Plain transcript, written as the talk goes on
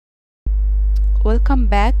Welcome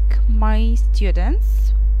back, my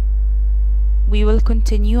students. We will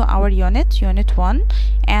continue our unit 1,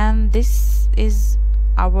 and this is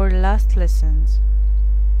our last lessons.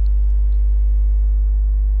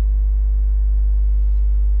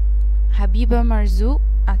 Habiba Marzouk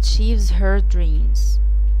achieves her dreams.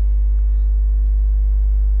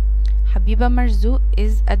 Habiba Marzouk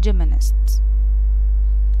is a gymnast.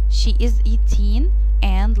 She is 18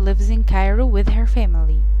 and lives in Cairo with her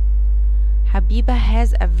family. Habiba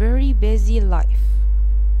has a very busy life.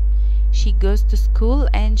 She goes to school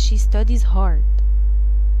and she studies hard.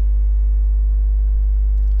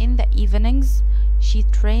 In the evenings, she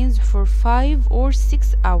trains for 5 or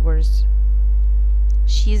 6 hours.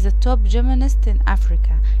 She is a top gymnast in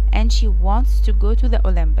Africa and she wants to go to the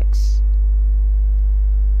Olympics.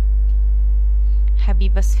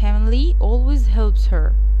 Habiba's family always helps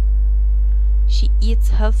her. She eats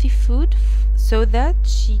healthy food so that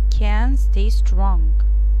she can stay strong.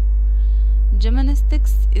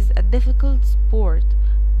 Gymnastics is a difficult sport,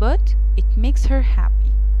 but it makes her happy.